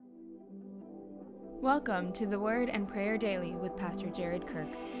Welcome to the Word and Prayer Daily with Pastor Jared Kirk.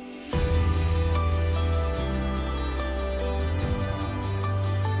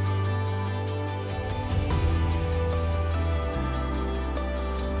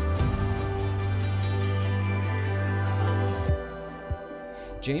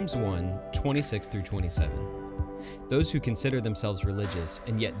 James 1, 26 through 27. Those who consider themselves religious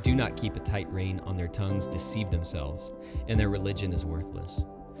and yet do not keep a tight rein on their tongues deceive themselves, and their religion is worthless.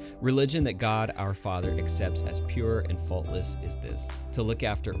 Religion that God our Father accepts as pure and faultless is this: to look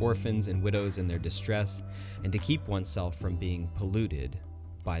after orphans and widows in their distress, and to keep oneself from being polluted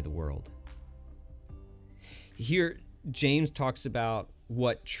by the world. Here, James talks about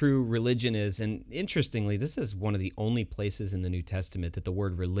what true religion is, and interestingly, this is one of the only places in the New Testament that the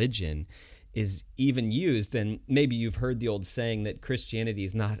word religion is even used. And maybe you've heard the old saying that Christianity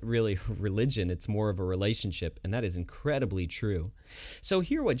is not really religion, it's more of a relationship, and that is incredibly true. So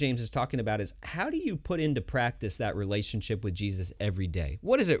here what James is talking about is, how do you put into practice that relationship with Jesus every day?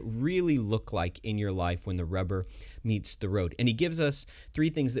 What does it really look like in your life when the rubber meets the road? And he gives us three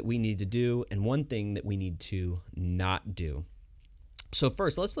things that we need to do and one thing that we need to not do. So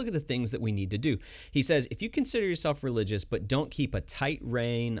first, let's look at the things that we need to do. He says, if you consider yourself religious but don't keep a tight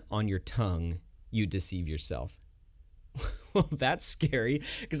rein on your tongue, you deceive yourself. Well, that's scary,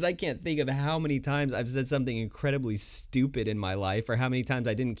 because I can't think of how many times I've said something incredibly stupid in my life, or how many times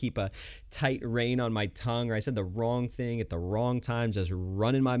I didn't keep a tight rein on my tongue, or I said the wrong thing at the wrong time, just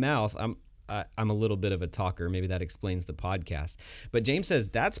running my mouth. I'm a little bit of a talker. Maybe that explains the podcast. But James says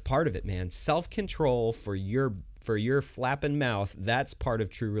that's part of it, man. Self-control for your flapping mouth, that's part of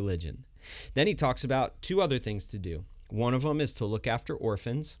true religion. Then he talks about two other things to do. One of them is to look after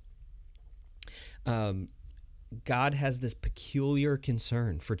orphans. God has this peculiar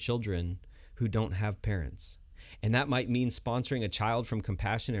concern for children who don't have parents. And that might mean sponsoring a child from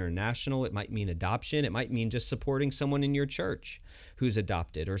Compassion International. It might mean adoption. It might mean just supporting someone in your church who's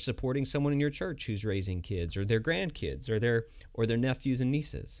adopted, or supporting someone in your church who's raising kids, or their grandkids, or their nephews and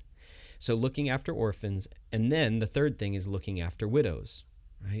nieces. So looking after orphans. And then the third thing is looking after widows,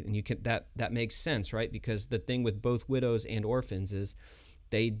 right? And that makes sense, right? Because the thing with both widows and orphans is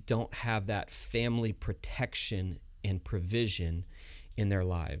they don't have that family protection and provision in their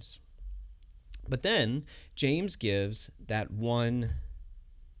lives. But then James gives that one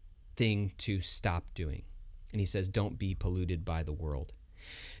thing to stop doing. And he says, don't be polluted by the world.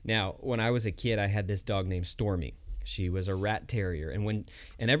 Now, when I was a kid, I had this dog named Stormy. She was a rat terrier. And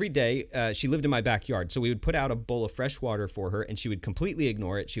every day she lived in my backyard. So we would put out a bowl of fresh water for her, and she would completely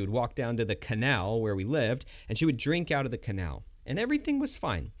ignore it. She would walk down to the canal where we lived, and she would drink out of the canal. And everything was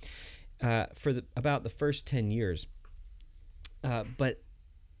fine for about the first 10 years. But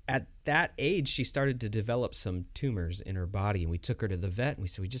at that age, she started to develop some tumors in her body, and we took her to the vet, and we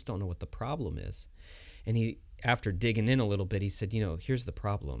said, we just don't know what the problem is. And after digging in a little bit, he said, here's the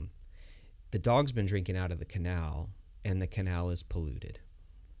problem. The dog's been drinking out of the canal, and the canal is polluted.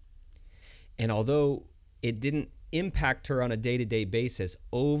 And although it didn't impact her on a day-to-day basis,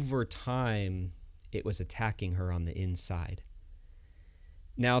 over time, it was attacking her on the inside.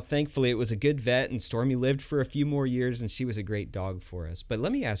 Now, thankfully, it was a good vet, and Stormy lived for a few more years, and she was a great dog for us. But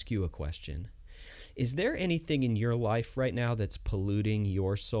let me ask you a question. Is there anything in your life right now that's polluting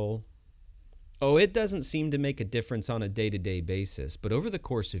your soul? Oh, it doesn't seem to make a difference on a day-to-day basis, but over the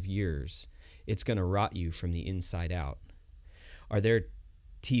course of years, it's going to rot you from the inside out. Are there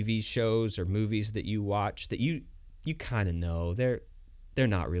TV shows or movies that you watch that you kind of know they're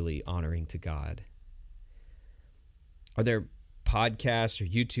not really honoring to God? Are there podcasts or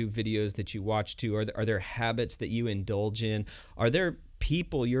YouTube videos that you watch too? Are there habits that you indulge in? Are there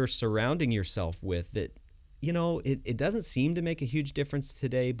people you're surrounding yourself with that, it doesn't seem to make a huge difference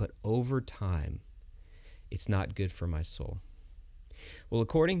today, but over time, it's not good for my soul? Well,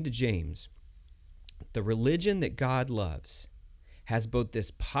 according to James, the religion that God loves has both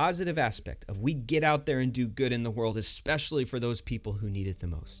this positive aspect of we get out there and do good in the world, especially for those people who need it the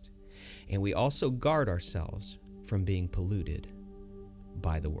most. And we also guard ourselves from being polluted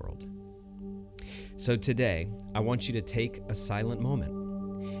by the world. So today, I want you to take a silent moment,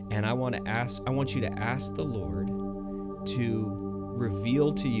 and I want you to ask the Lord to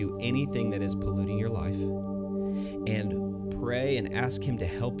reveal to you anything that is polluting your life, and pray and ask Him to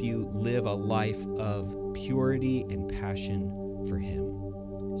help you live a life of purity and passion for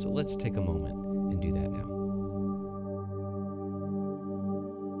Him. So let's take a moment and do that now.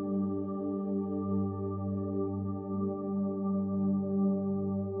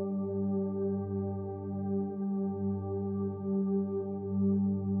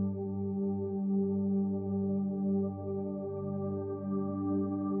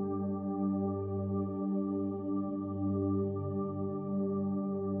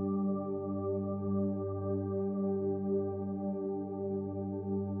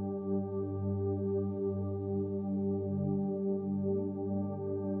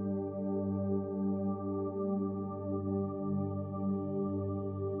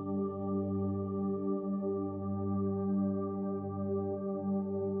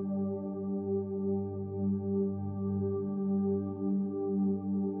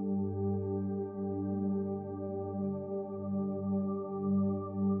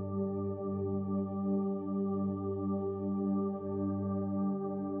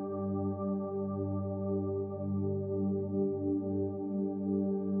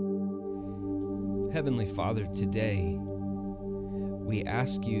 Heavenly Father, today we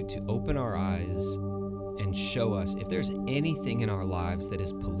ask you to open our eyes and show us if there's anything in our lives that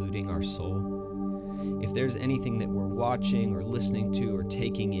is polluting our soul. If there's anything that we're watching or listening to or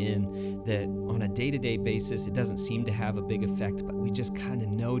taking in that on a day-to-day basis, it doesn't seem to have a big effect, but we just kind of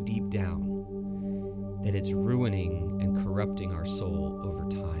know deep down that it's ruining and corrupting our soul over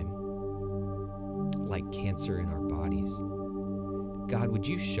time, like cancer in our bodies. God, would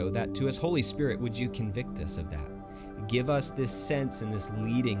you show that to us? Holy Spirit, would you convict us of that? Give us this sense and this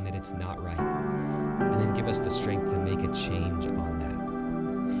leading that it's not right, and then give us the strength to make a change on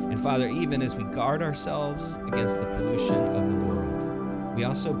that. And Father, even as we guard ourselves against the pollution of the world, we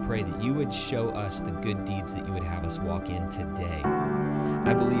also pray that you would show us the good deeds that you would have us walk in today.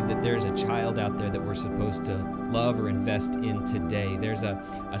 I believe that there's a child out there that we're supposed to love or invest in today. There's a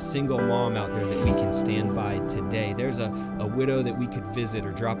single mom out there that we can stand by today. There's a widow that we could visit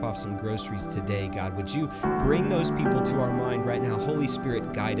or drop off some groceries today. God, would you bring those people to our mind right now? Holy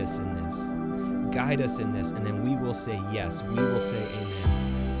Spirit, guide us in this. Guide us in this, and then we will say yes. We will say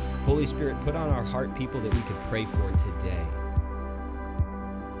amen. Holy Spirit, put on our heart people that we could pray for today,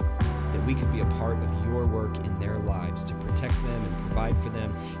 that we could be a part of your work in their lives to protect them and provide for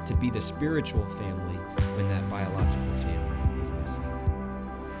them, to be the spiritual family when that biological family is missing.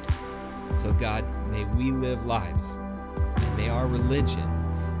 So God, may we live lives, and may our religion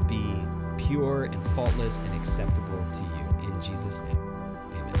be pure and faultless and acceptable to you. In Jesus' name.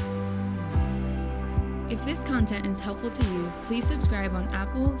 If this content is helpful to you, please subscribe on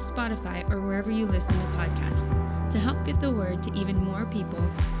Apple, Spotify, or wherever you listen to podcasts. To help get the word to even more people,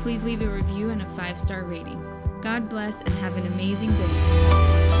 please leave a review and a 5-star rating. God bless and have an amazing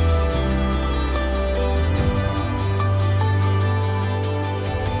day.